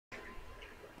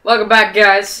Welcome back,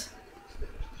 guys.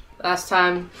 Last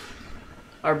time,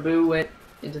 our boo went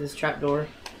into this trapdoor,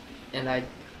 and I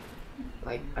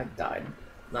died.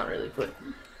 Not really, but...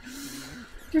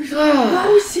 There's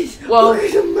mouses! Well, look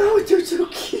at the mouse, they're so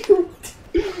cute!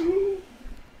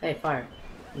 Hey, fire.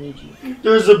 Luigi.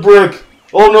 There's a brick!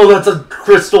 Oh no, that's a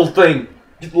crystal thing!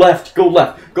 Left, go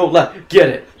left, go left, get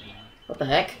it! What the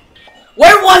heck?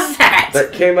 Where was that?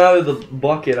 That came out of the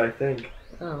bucket, I think.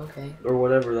 Oh, okay. Or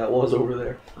whatever that was over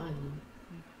there.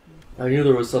 I knew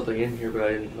there was something in here, but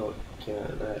I didn't know it came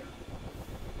out of that.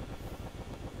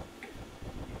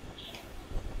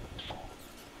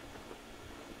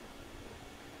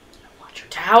 Watch your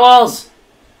towels!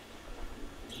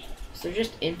 Is there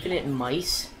just infinite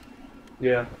mice?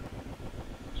 Yeah.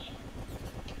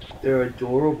 They're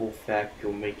adorable. Fact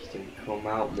will make them come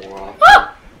out more often.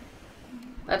 Ah!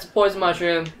 That's a poison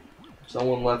mushroom.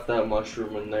 Someone left that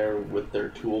mushroom in there with their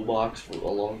toolbox for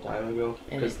a long time ago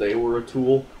because they were a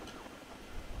tool.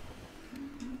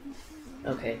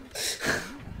 Okay.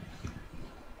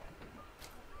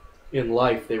 In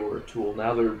life, they were a tool.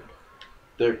 Now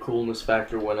their coolness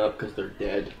factor went up because they're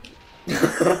dead.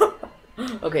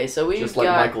 Okay, so we've just like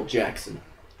got... Michael Jackson.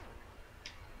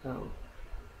 Oh.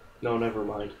 No, never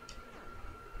mind.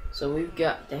 So we've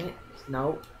got... Dang it.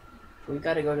 No. We've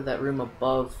got to go to that room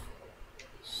above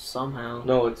somehow.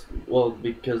 No, it's... Well,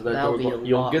 because that That'll door... be a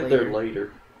You'll lot get there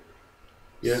later.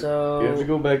 Yeah, so... You have to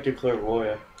go back to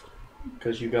Clairvoyant.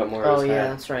 Because you got Mario's hat. Oh, yeah,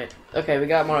 that's right. Okay, we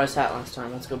got Mario's hat last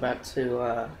time. Let's go back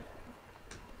to,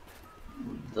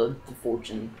 the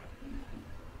fortune.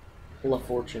 La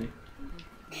Fortune.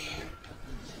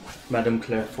 Madame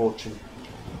Claire Fortune.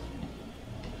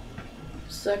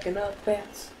 Sucking up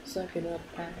bats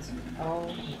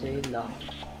all day long.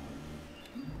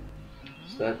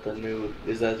 Is that the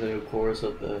new chorus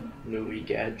of the new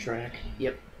E.Gadd track?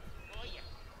 Yep.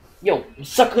 Yo, I'm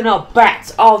sucking up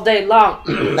bats all day long.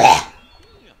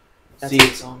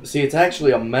 See, it's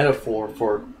actually a metaphor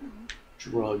for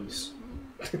drugs.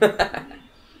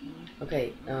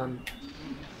 Okay,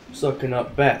 Sucking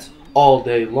up bats all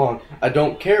day long. I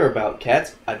don't care about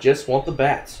cats, I just want the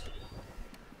bats.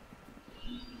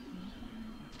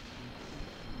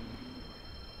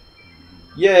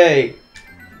 Yay!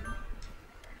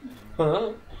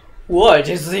 huh? What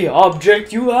is the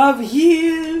object you have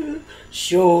here?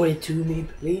 Show it to me,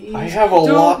 please. I have a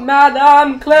lot...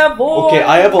 Madame Clairvoyant. Okay,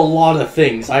 I have a lot of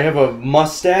things. I have a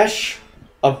mustache,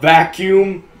 a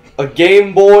vacuum, a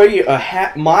Game Boy, a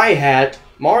hat, my hat,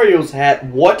 Mario's hat.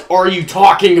 What are you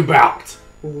talking about?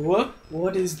 What?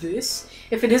 What is this?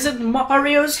 If it isn't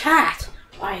Mario's hat,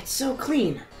 why it's so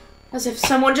clean, as if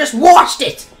someone just washed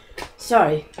it.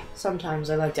 Sorry, sometimes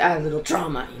I like to add a little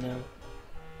drama, you know.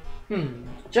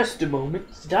 Just a moment.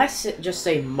 Did I just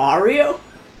say Mario?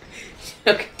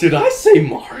 Okay. Did I say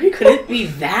Mario? Could it be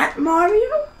that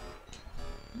Mario?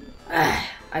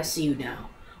 I see you now.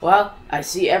 Well, I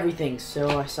see everything,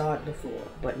 so I saw it before,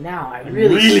 but now I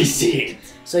really see it.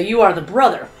 So you are the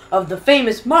brother of the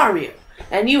famous Mario,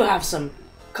 and you have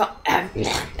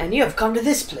and you have come to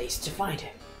this place to find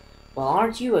him. Well,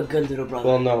 aren't you a good little brother?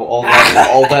 Well, no, all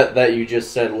that you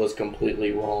just said was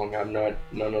completely wrong. I'm not.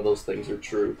 None of those things are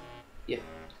true. Yeah.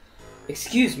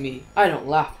 Excuse me, I don't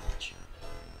laugh much.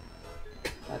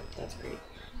 That's great.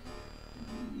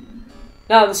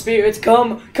 Now the spirits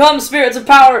come spirits of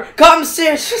power, come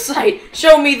spirits of sight,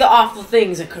 show me the awful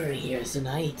things occurring here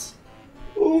tonight.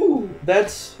 Ooh,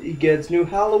 that's E.Gadd's new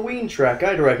Halloween track.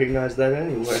 I'd recognize that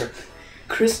anywhere.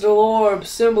 Crystal orb,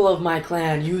 symbol of my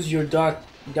clan, use your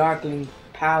darkling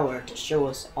power to show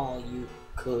us all you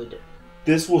could.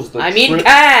 This was the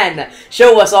can!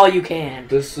 Show us all you can!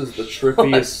 This is the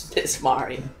trippiest... What's this,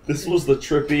 Mario? This was the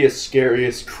trippiest,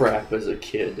 scariest crap as a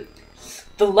kid.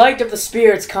 The light of the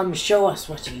spirits come show us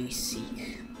what we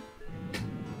seek.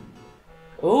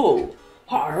 Oh,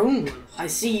 Haroon, I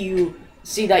see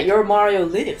that your Mario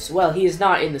lives. Well, he is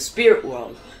not in the spirit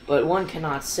world, but one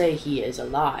cannot say he is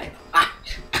alive.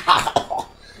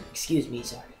 Excuse me,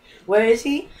 sorry. Where is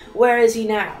he? Where is he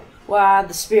now? Well,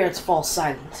 the spirits fall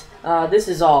silent. This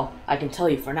is all I can tell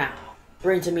you for now.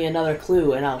 Bring to me another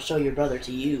clue, and I'll show your brother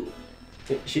to you.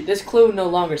 This clue no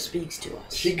longer speaks to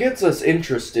us. She gets us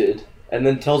interested, and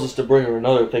then tells us to bring her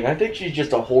another thing. I think she's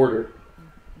just a hoarder.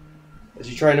 Is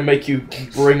she trying to make you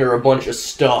bring her a bunch of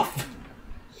stuff?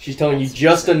 She's telling you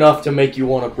just enough to make you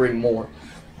want to bring more.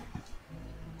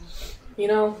 You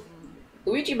know,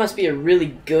 Luigi must be a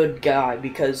really good guy,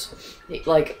 because,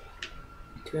 like...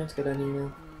 Do you have to go down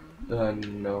here now?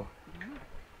 No.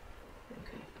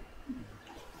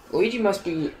 Luigi must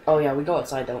be... Oh yeah, we go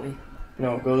outside, don't we?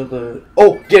 No, go to the...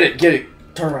 Oh, get it!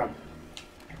 Turn around.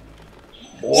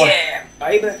 Boy. Yeah!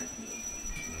 Baby.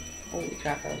 Holy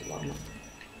crap, that was a lot of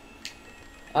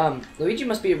money. Luigi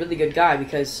must be a really good guy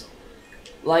because,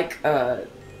 like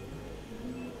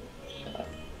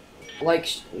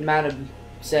Madam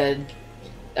said,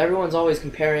 everyone's always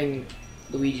comparing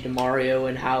Luigi to Mario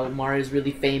and how Mario's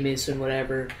really famous and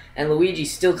whatever, and Luigi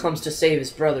still comes to save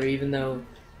his brother even though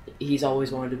he's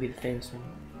always wanted to be the famous one.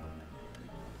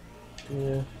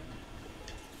 Yeah.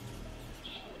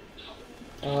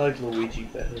 I like Luigi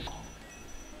better.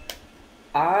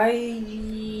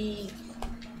 I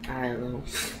don't know.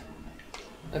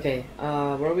 Okay,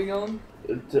 where are we going?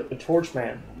 A torch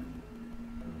man.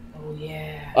 Oh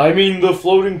yeah. I mean the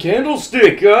floating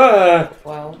candlestick.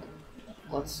 Well,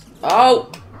 let's.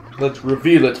 Oh. Let's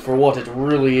reveal it for what it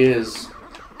really is.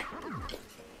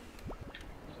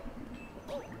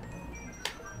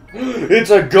 It's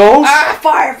a ghost. Ah!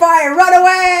 Fire! Fire! Run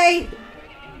away!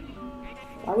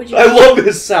 Why would you? I love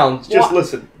his sounds. Just What?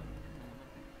 listen.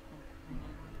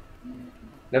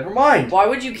 Never mind. Why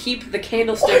would you keep the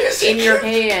candlestick in your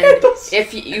hand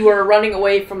if you were running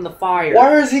away from the fire?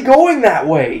 Why is he going that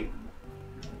way?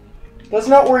 That's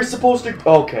not where he's supposed to.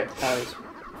 Okay.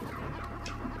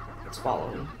 Let's follow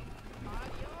him.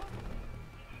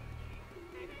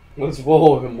 Let's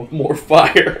follow him with more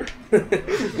fire.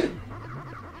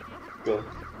 Go.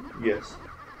 Yes.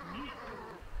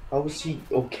 How is he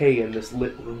okay in this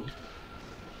lit room?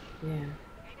 Yeah.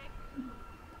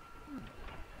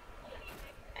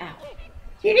 Ow.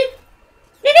 Hit it!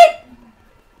 Hit it!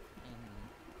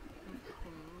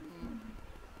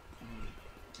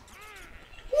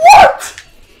 What?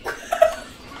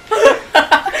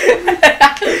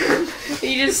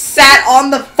 He just sat on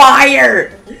the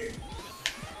fire!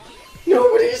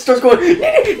 Nobody starts going.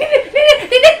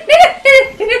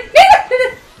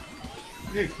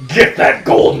 Get that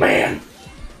gold, man!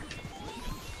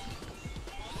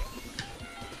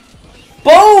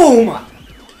 Boom!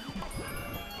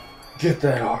 Get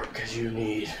that art, cause you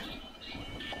need.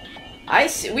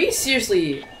 We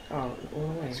seriously. Oh,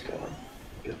 Let's go.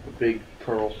 Get the big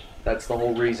pearl. That's the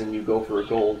whole reason you go for a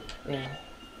gold. yeah.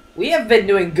 We have been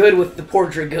doing good with the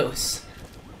portrait ghosts.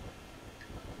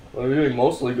 Well, we're doing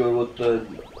mostly good with the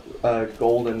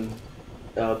gold and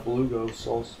blue ghosts,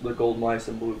 also the gold mice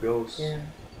and blue ghosts. Yeah.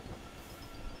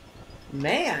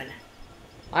 Man,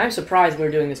 I'm surprised we're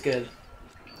doing this good.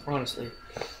 Honestly.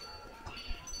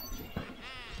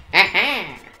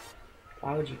 Aha!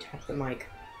 Why would you tap the mic?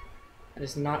 That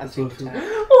is not a big tap.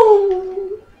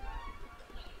 Oh!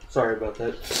 Sorry about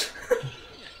that.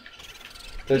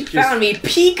 You found me,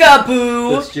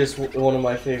 peekaboo! That's just one of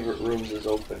my favorite rooms is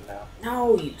open now.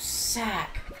 No, you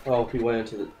sack. Oh, he went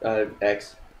into the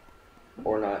X.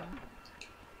 Or not.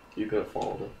 You could have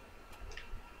followed him.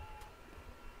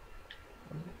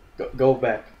 Go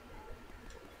back.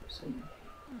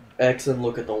 X and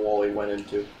look at the wall he went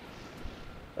into.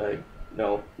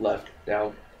 No, left,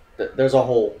 down. There's a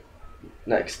hole.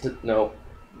 Next, no.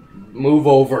 Move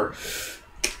over.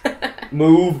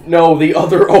 Move, no, the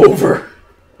other over.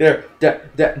 There,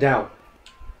 down.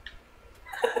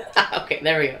 Okay,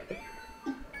 there we go.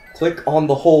 Click on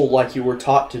the hole like you were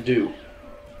taught to do.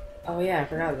 Oh yeah, I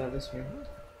forgot about this one.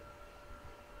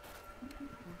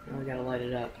 Now we gotta light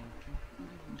it up.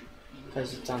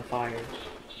 Because it's on fire.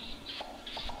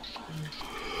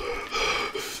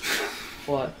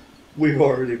 What? We've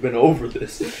already been over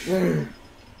this.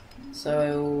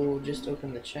 So, just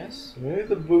open the chest? Maybe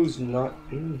the boo's not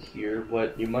in here,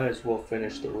 but you might as well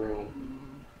finish the room.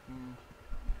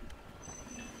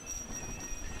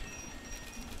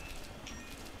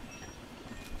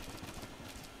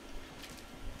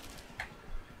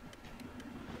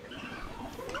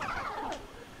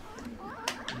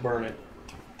 Burn it.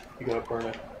 You gotta burn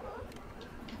it.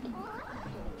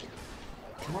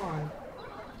 Come on.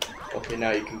 Okay,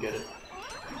 now you can get it.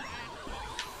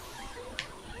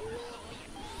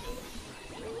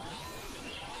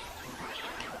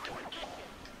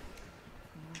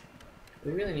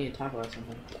 We really need to talk about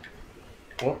something.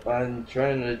 Well, I'm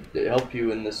trying to help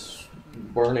you in this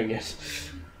burning it.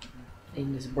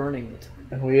 In this burning it.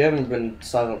 And we haven't been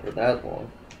silent for that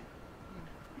long.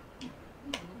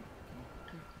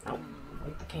 Ow.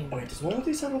 Light the candle. Wait, does one of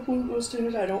these have a blue ghost in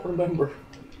it? I don't remember.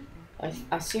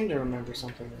 I seem to remember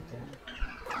something like that.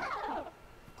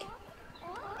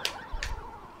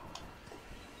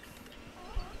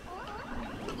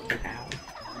 Ow.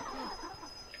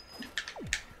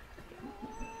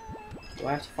 Do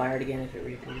I have to fire it again if it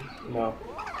reappears? No.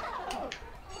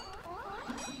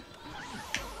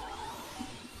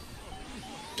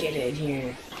 Get in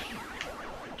here.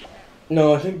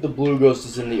 No, I think the blue ghost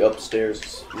is in the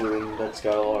upstairs room that's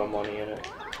got a lot of money in it.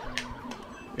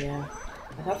 Yeah.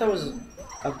 I thought there was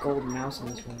a gold mouse in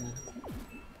this one. Then.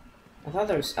 I thought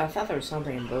there was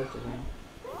something in both of them.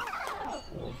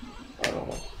 I don't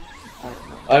know.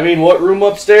 I mean, what room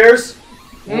upstairs?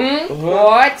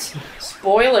 What?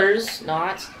 Spoilers,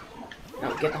 not.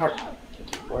 No, get the heart.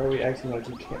 Why are we acting like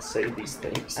you can't say these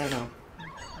things? I don't know.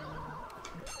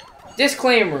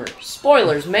 Disclaimer: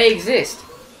 spoilers may exist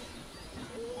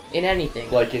in anything.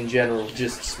 Like in general,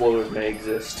 just spoilers may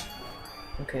exist.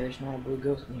 Okay, there's not a blue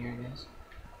ghost in here, I guess.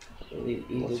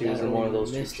 Unless he was in one of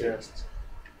those two chests.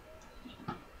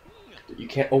 You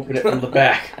can't open it from the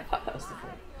back. I thought that was the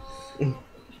point.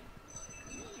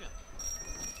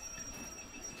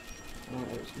 Oh,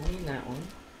 there's money in that one.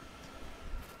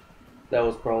 That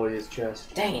was probably his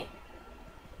chest. Dang it.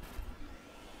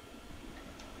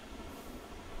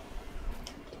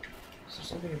 Is there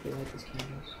something if we light these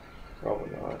candles?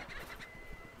 Probably not.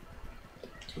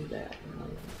 Too bad.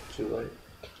 Too late.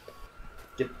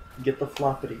 Get the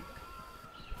floppity.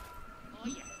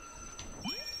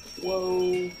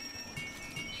 Whoa.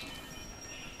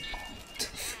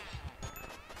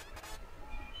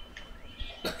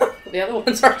 The other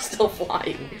ones are still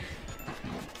flying.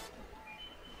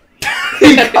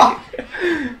 No.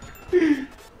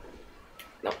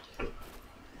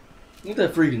 Look at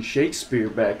that freaking Shakespeare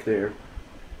back there.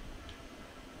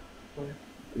 Where?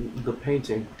 The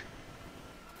painting.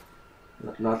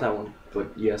 Not that one,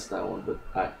 but yes, that one, but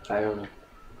I don't know.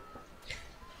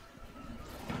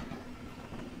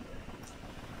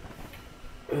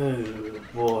 Oh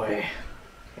boy.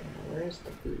 Where's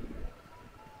the food?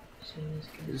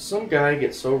 Some guy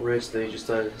gets so rich that he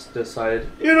just decided,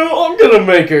 you know, I'm gonna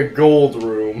make a gold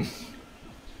room.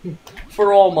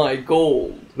 For all my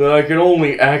gold. That I can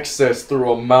only access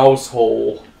through a mouse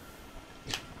hole.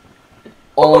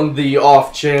 On the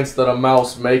off chance that a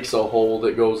mouse makes a hole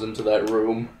that goes into that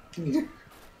room. I'm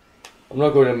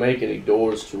not going to make any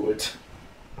doors to it.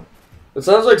 It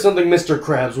sounds like something Mr.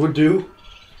 Krabs would do.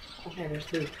 Okay, there's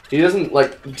food. He doesn't,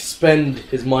 like, spend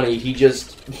his money, he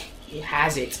just... He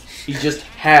has it. He just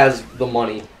has the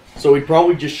money. So he'd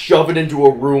probably just shove it into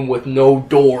a room with no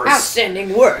doors.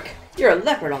 Outstanding work! You're a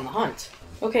leopard on the hunt.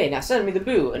 Okay, now send me the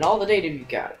boo and all the data you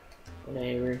got.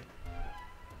 Whatever.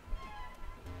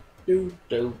 Do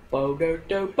do bo do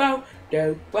do bo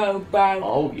do bo bo.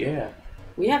 Oh yeah.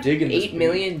 We have 8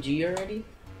 million G already?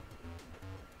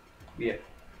 Yeah.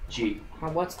 G.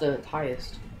 What's the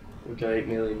highest? We got 8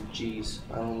 million G's.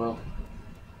 I don't know.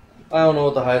 I don't know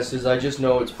what the highest is. I just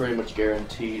know it's pretty much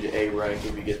guaranteed A rank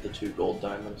if you get the 2 gold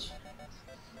diamonds.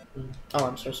 Oh,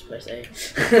 I'm supposed to press A.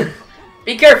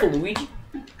 Be careful, Luigi.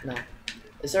 No.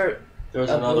 Is there...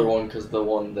 There's another one because the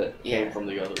one that came from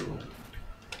the other room.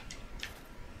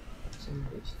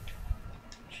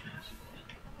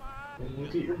 Look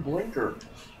at your blinker.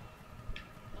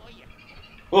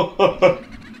 Oh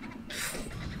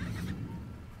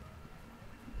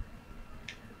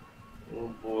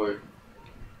boy.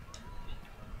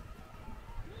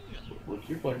 Look at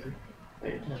your blinker.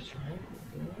 Hey, that's right.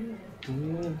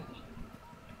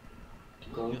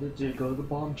 Go to the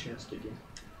bomb chest again.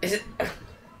 Is it...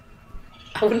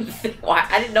 I wouldn't think... Why?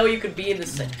 I didn't know you could be in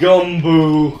the...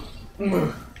 Gumbo!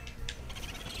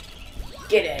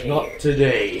 Get out of here. Not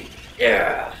today.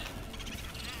 Yeah.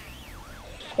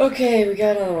 Okay, we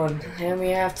got another one. And we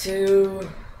have to...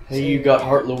 Hey, you got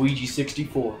Heart Luigi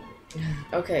 64.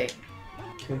 Okay.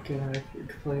 Can I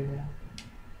play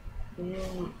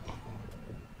now?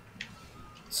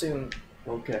 Soon.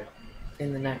 Okay.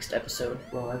 In the next episode.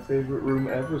 Well, my favorite room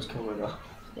ever is coming up.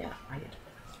 Yeah, I get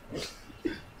it.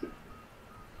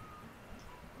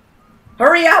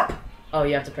 Hurry up! Oh,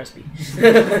 you have to press B.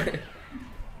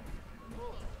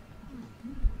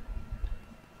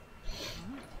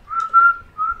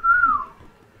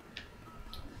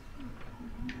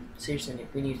 Seriously,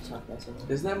 Nick, we need to talk about something.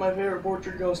 Isn't that my favorite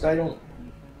portrait ghost? I'm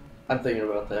thinking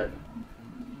about that.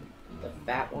 The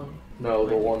fat one? No,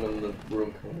 the one in the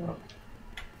room coming up.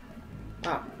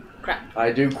 Oh, crap.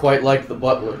 I do quite like the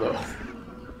butler, though.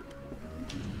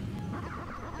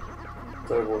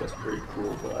 The other one is pretty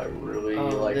cool, but I really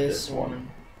like this one.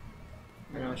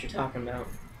 I know what you're talking about.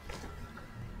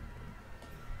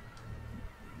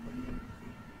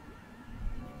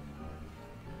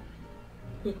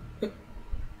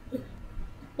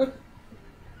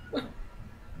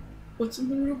 What's in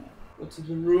the room? What's in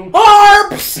the room?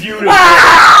 Harps! Beautiful!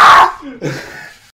 Ah!